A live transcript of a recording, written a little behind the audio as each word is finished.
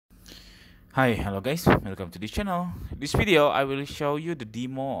Hi, hello guys, welcome to this channel. This video I will show you the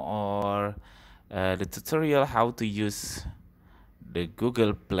demo or the tutorial how to use the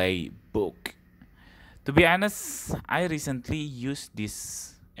Google Play book. To be honest, I recently used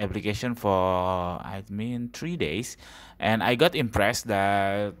this application for 3 days, and I got impressed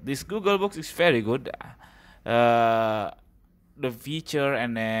that this Google Books is very good. Uh, the feature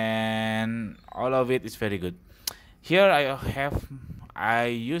and then all of it is very good. Here I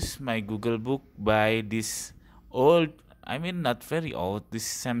use my Google Book by this old, not very old, this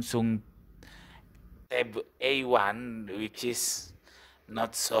Samsung Tab A1, which is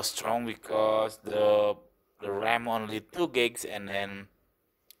not so strong because the RAM only 2 gigs and then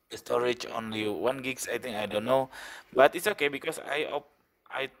the storage only 1 gigs. I think, I don't know, but it's okay because I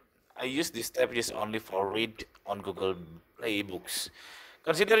I use this tab just only for read on Google Play Books.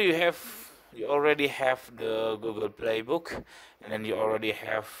 Consider you already have the Google Play book, and then you already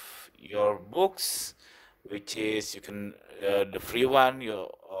have your books, which is you can the free one. You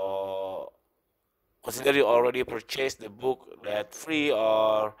consider you already purchased the book that free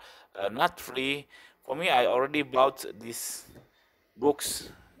or not free. For me, I already bought these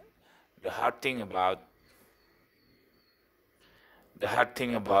books. The hard thing about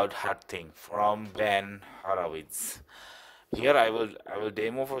hard thing from Ben Horowitz. Here I will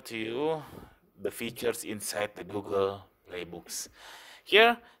demo for to you the features inside the Google Playbooks.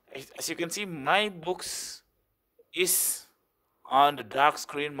 Here, as you can see, my books is on the dark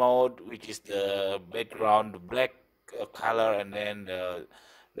screen mode, which is the background, the black color, and then the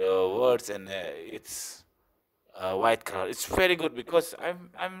words, and it's white color. It's very good because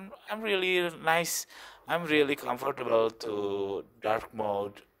I'm really nice. I'm really comfortable to dark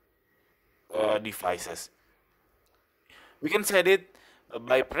mode devices. We can set it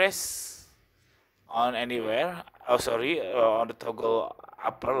by press on anywhere. Oh, sorry, on the toggle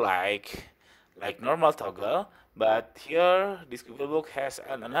upper like normal toggle. But here, this Google Book has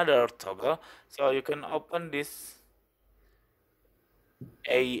another toggle, so you can open this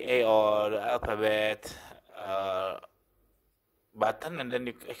A or the alphabet button, and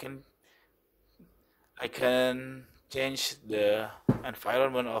then I can change the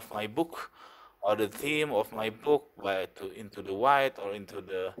environment of my book or the theme of my book into the white or into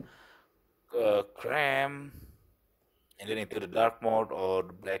the cram, and then into the dark mode or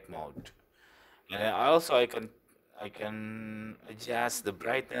the black mode. And then also I can adjust the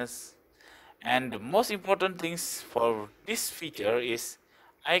brightness. And the most important things for this feature is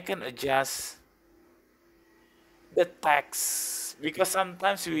I can adjust the text, because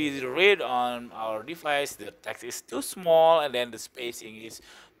sometimes we read on our device the text is too small and then the spacing is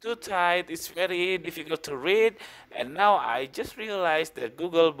too tight. It's very difficult to read, and now I just realized that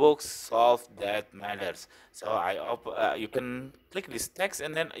Google Books solved that matters. So you can click this text,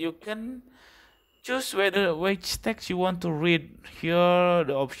 and then you can choose which text you want to read. Here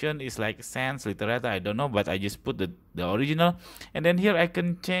the option is like sans literata, I don't know, but I just put the original. And then here I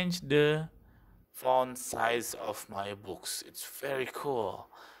can change the font size of my books. It's very cool.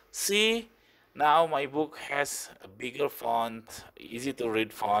 See, now my book has a bigger font, easy to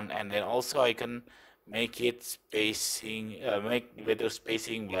read font, and then also I can make it spacing, make better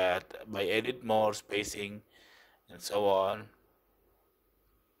spacing, but by edit more spacing and so on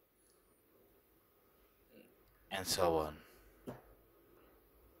and so on.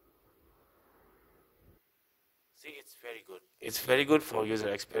 See, it's very good. It's very good for user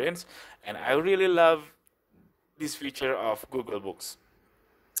experience, and I really love this feature of Google Books.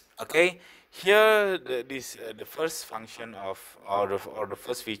 Okay, here the first function of or the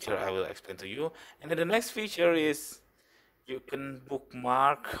first feature I will explain to you, and then the next feature is you can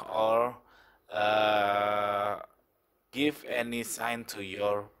bookmark or uh, give any sign to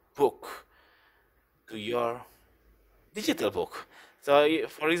your book, to your digital book. So,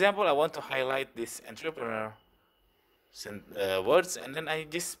 for example, I want to highlight this entrepreneur words, and then I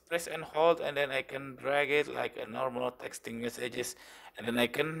just press and hold, and then I can drag it like a normal texting messages, and then I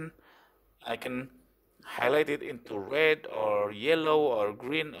can highlight it into red or yellow or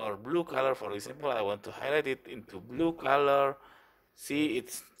green or blue color. For example, I want to highlight it into blue color. See,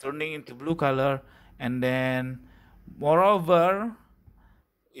 it's turning into blue color. And then moreover,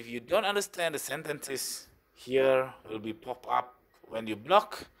 if you don't understand the sentences, here will be pop up when you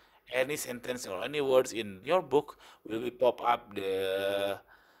block any sentence or any words in your book, will be pop up the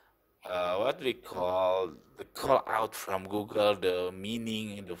what we call the call out from Google, the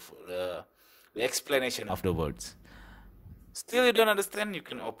meaning and the explanation of the words. Still you don't understand, you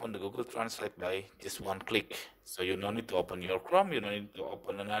can open the Google Translate by just one click. So you don't need to open your Chrome, you don't need to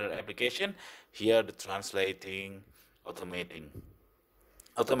open another application. Here the translating automating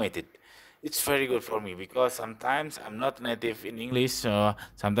automated. it's very good for me because sometimes I'm not native in English, so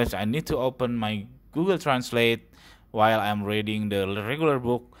sometimes I need to open my Google Translate while I'm reading the regular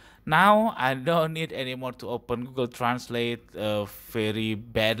book. Now I don't need anymore to open Google Translate very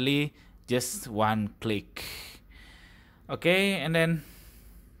badly, just one click. Okay, and then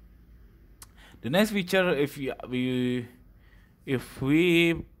the next feature, if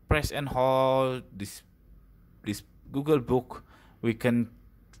we press and hold this Google Book, we can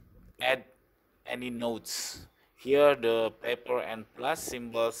add any notes. Here the paper and plus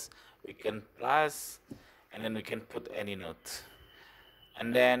symbols, we can plus, and then we can put any note.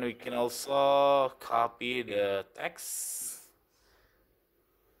 And then we can also copy the text.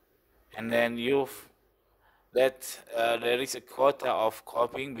 And then there is a quota of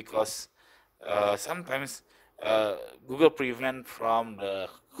copying because sometimes Google prevent from the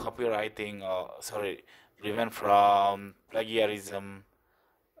copywriting, or sorry, prevent from plagiarism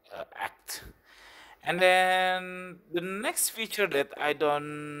act. And then the next feature that I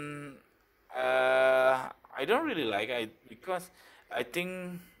don't really like, because I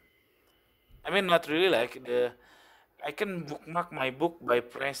think, I mean, not really like, I can bookmark my book by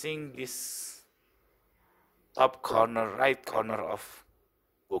pressing this top corner, right corner of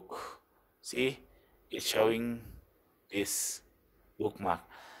book. See, it's showing this bookmark.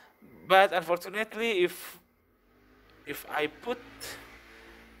 But unfortunately, if I put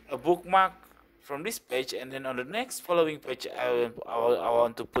a bookmark from this page and then on the next following page I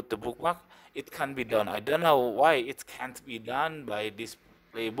want to put the bookmark, it can be done. I don't know why it can't be done by this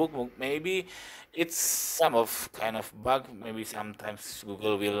playbook. Maybe it's some of kind of bug. Maybe sometimes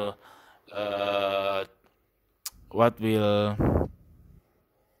Google will what will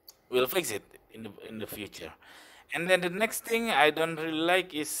fix it in the future. And then the next thing I don't really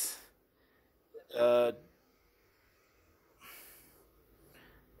like is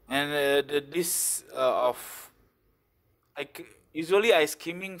this of usually I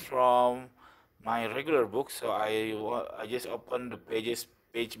skimming from my regular book, so I just open the pages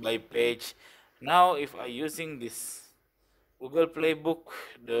page by page. Now if I using this Google Playbook,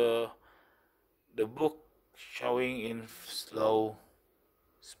 the book showing in slow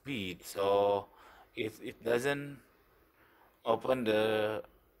speed, so it doesn't open the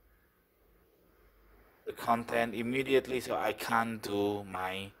content immediately, so I can't do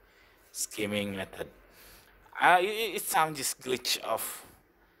my skimming method. It sounds just glitch of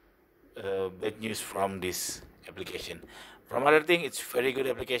bad news from this application. From other thing, it's very good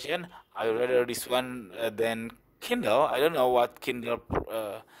application. I rather this one than Kindle. I don't know what Kindle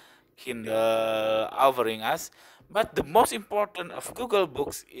offering us, but the most important of Google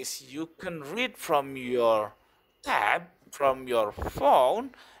Books is you can read from your tab, from your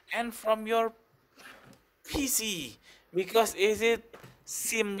phone, and from your PC, because is it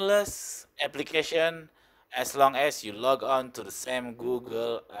seamless application as long as you log on to the same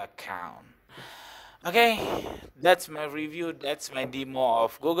Google account. Okay, that's my review, that's my demo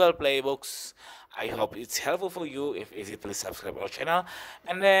of Google Playbooks. I hope it's helpful for you. If is it, please subscribe our channel.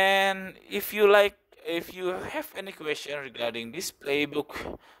 And then if you have any question regarding this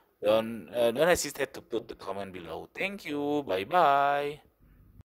playbook, don't hesitate to put the comment below. Thank you. Bye bye.